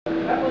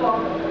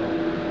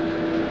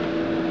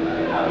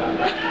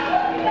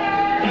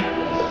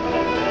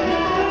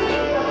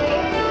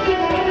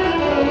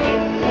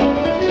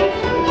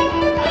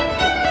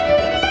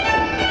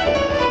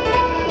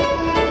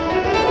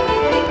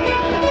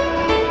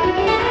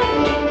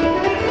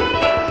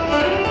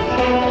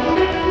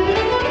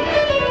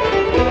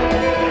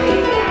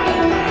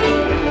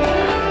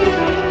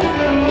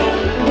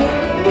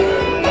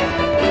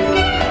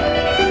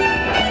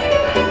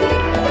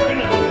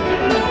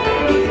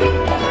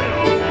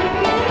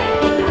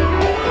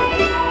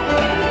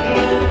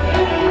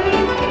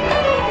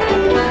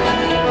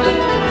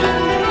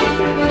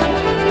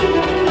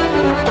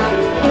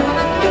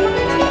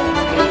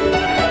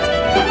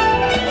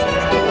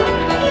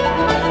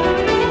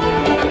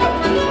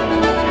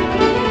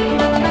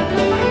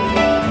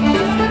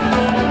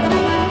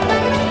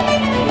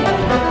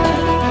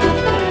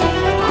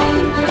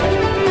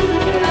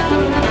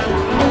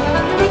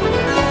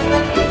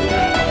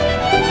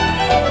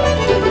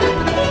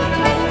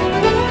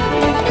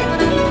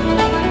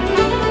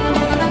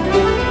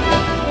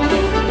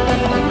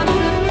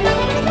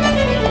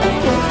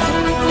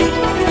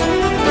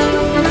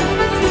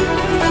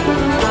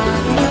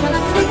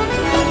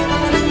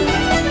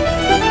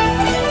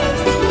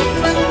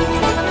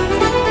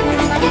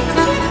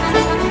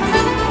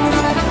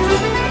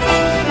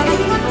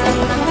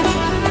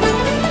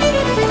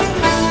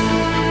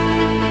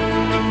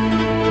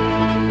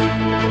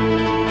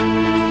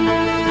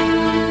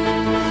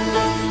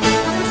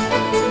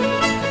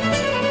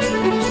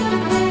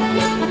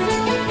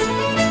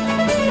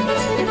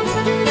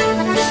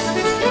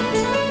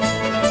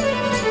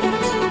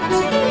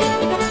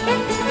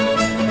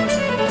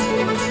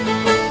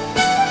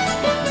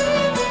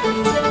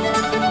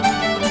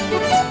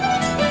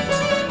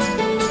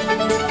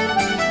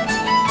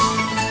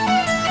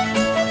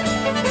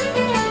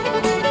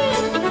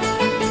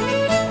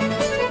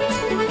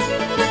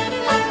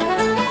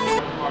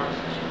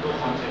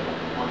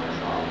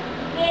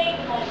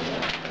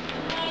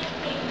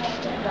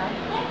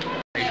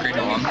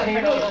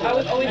I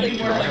was always like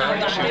more like we were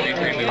in 10th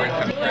grade.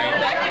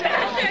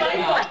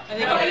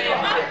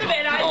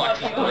 I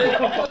love you.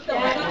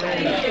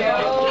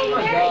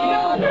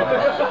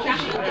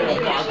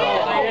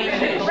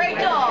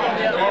 Rachel,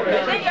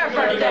 sing our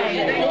birthday.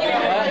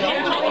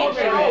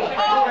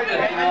 Oh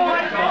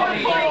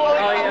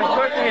yeah, of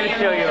course I'm gonna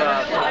show you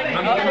up.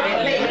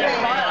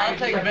 I'll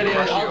take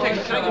videos. I'll take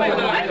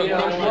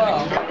videos as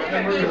well.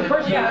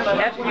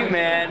 F you,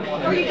 man.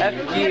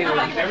 F you.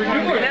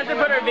 We're gonna have to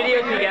put our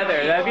videos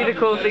together. That'd be the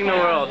coolest thing in the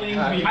world.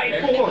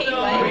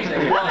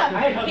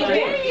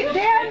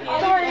 Dad,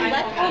 sorry.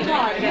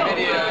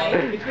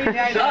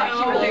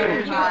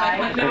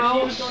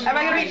 Am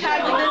I gonna be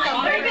tagged with this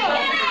on Facebook?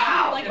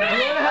 You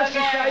want to have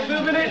some side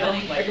boob in it? I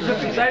can put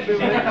some side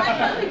boob in it.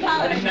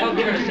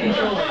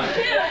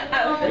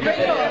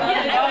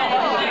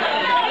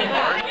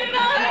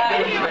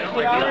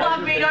 Don't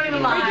love me, don't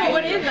even lie.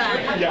 What is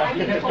that? Yeah.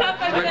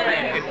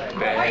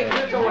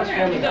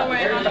 Don't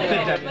worry about it.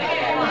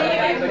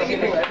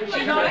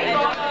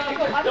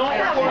 Don't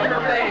record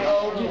her face.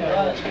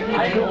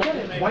 I don't get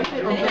it. Wipe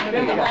it or put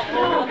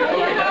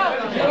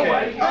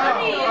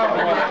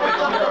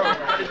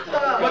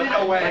it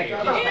away.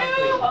 It's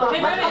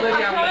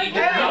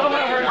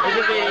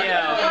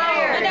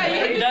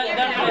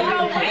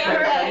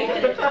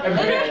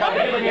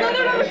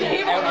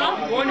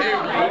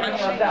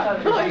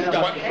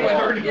a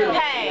video.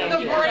 Hey.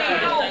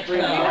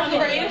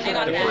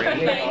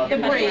 The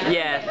breed.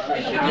 Yes.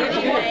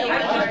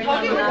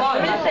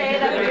 Say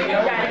that very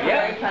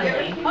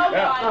friendly. Oh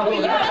God.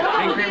 You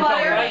have a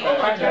flyer.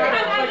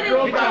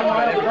 You're not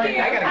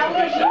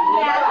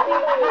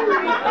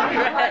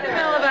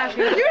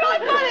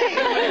funny.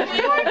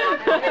 You're not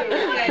funny.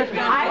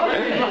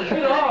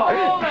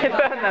 I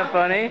found that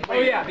funny. Oh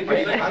yeah.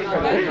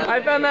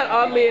 I found that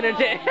oddly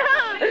entertaining.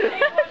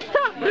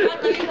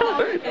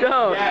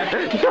 Don't.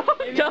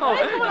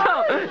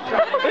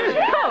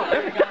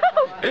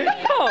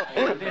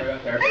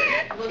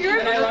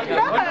 You're not.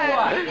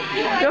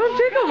 Don't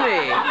tickle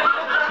me.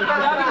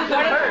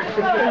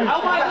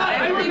 Oh my God!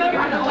 I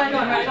remember.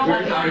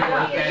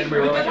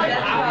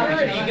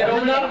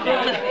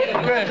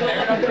 Chris,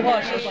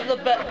 watch. This is the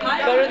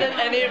better than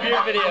any of your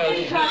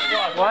videos.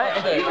 Watch. What?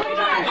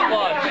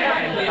 Watch.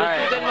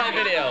 Alright. It's in my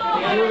video.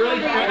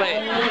 Wait.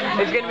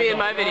 It's gonna be in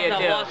my video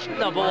too. Watch.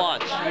 No, but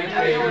watch. I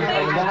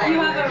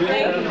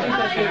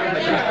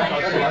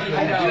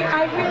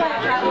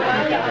realized that was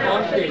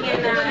sitting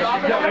in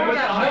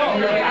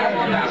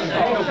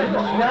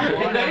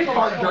That is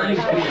hard during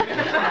the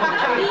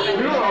video.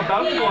 We were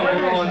about to go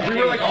on. We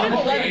were like on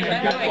stage. I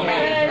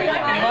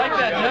like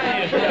that,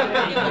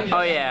 don't you?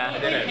 Oh yeah. I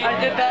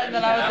did that and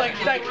then I was like,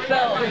 sex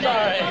sells.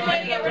 Sorry.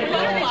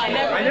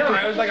 I know.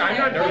 I was like, I'm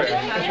not nervous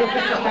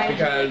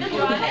because.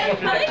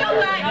 Let me go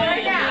back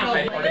right now.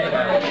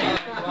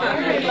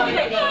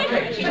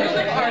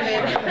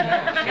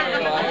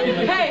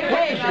 Hey,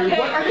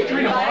 What are they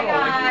doing to model?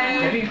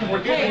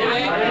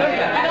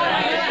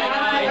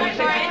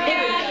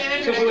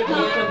 So we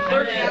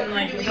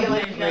went to It's my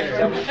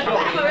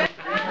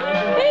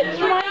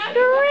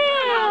turn!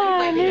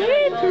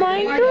 It's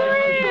my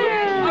turn!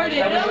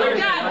 It's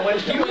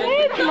my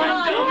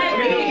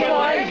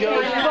time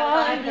goes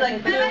by.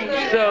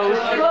 So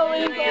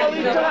slowly,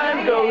 time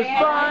goes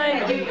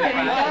by.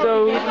 So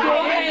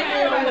slowly.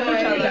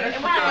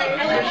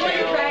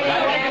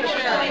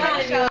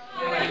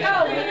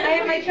 I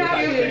have my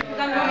tracksuit because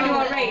I'm going to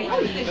a race.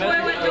 So I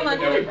went to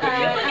lunch.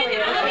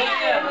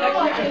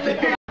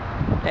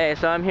 Hey,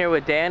 so I'm here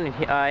with Dan, and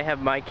I have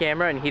my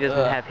camera, and he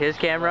doesn't have his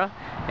camera,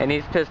 and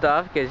he's pissed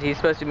off because he's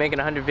supposed to be making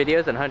 100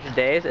 videos in 100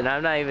 days, and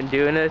I'm not even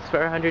doing this for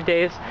 100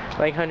 days,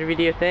 like 100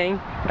 video thing.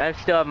 And I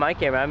still have my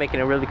camera. I'm making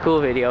a really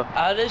cool video.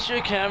 How does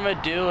your camera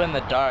do in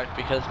the dark?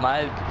 Because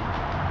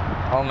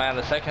oh man,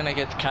 the second it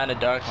gets kind of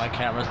dark, my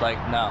camera's like,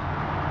 no.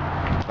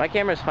 My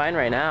camera's fine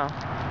right now.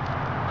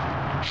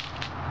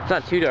 It's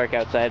not too dark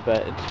outside,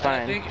 but it's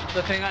fine. I think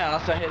the thing I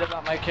also hate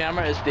about my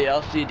camera is the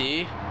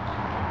LCD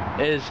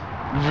is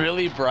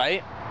really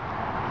bright.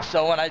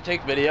 So when I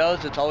take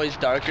videos, it's always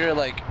darker,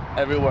 like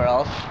everywhere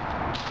else.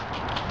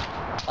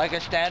 Like a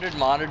standard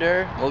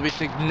monitor will be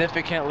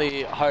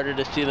significantly harder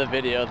to see the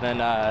video than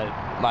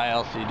my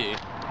LCD.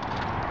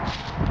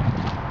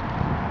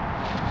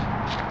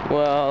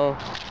 Well,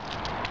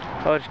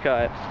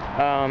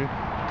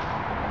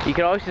 you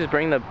could always just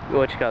bring the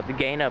the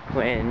gain up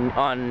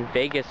on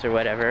Vegas or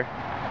whatever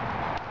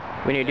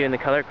when you're doing the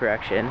color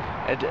correction.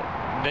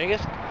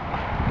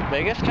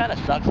 Vegas kind of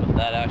sucks with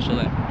that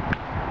actually.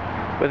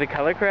 With the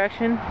color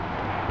correction?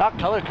 Not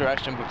color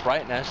correction, but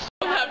brightness.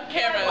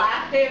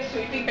 Last day of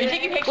sweeping. Are you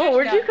taking pictures? Whoa,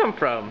 where'd you come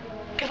from?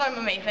 Because I'm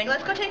amazing.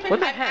 Let's go take pictures. What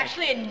the I'm heck?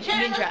 actually a ninja.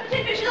 I'm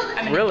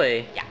a ninja.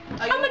 Really? Yeah.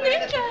 I'm a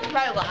ninja. It's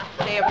my last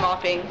day of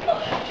mopping.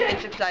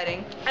 It's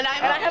exciting. And I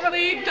have a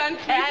lead done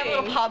sweeping. And I have a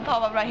little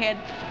pom-pom on my head.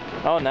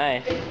 Oh,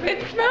 nice.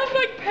 It smells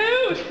like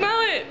poo.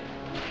 Smell it.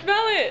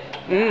 Smell it.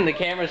 The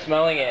camera's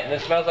smelling it, and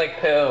it smells like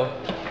poo.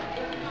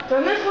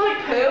 Doesn't it smell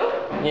like poo?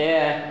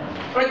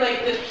 Yeah. Or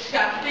like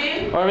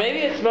disgusting? Or maybe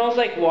it smells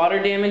like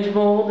water damage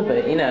mold,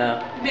 but you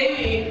know.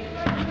 Maybe.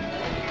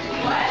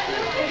 What?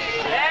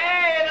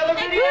 Hey, another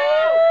video!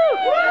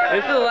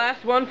 This is the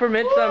last one for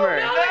Midsummer.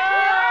 No, it's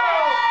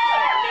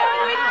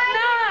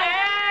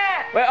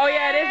not! Wait, oh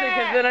yeah, it is,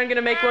 because then I'm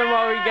gonna make one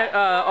while we get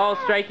all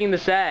striking the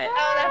set.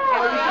 Oh, that's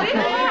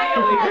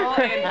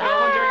good.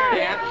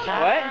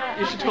 What?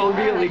 You should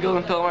totally be illegal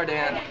and film our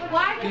dance.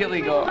 Why? Be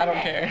illegal. I don't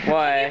care.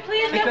 Why?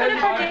 Please get one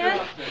of our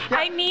dance.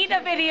 I need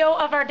a video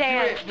of our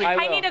dance. I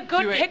will. I need a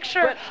good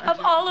picture of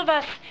all of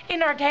us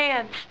in our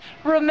dance.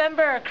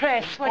 Remember,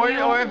 Chris, when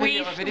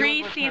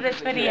we see this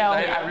video.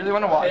 I really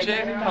want to watch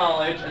it.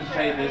 College and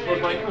say this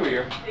was my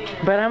career.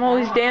 But I'm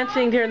always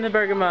dancing during the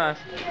Bergamos.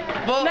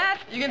 Well,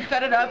 you can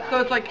set it up so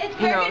it's like,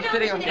 you know,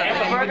 sitting on something.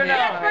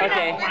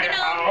 Okay.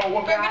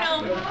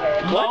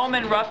 Loam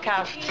and rough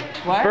cast.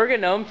 What?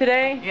 Berganome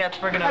today? Yeah, it's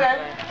Berganome.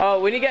 Oh,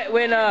 when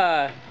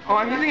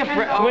I'm using a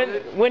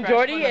when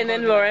Jordy and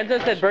then Lorenzo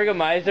said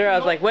Burgermeister, I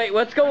was like, wait,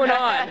 what's going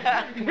on?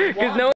 Because no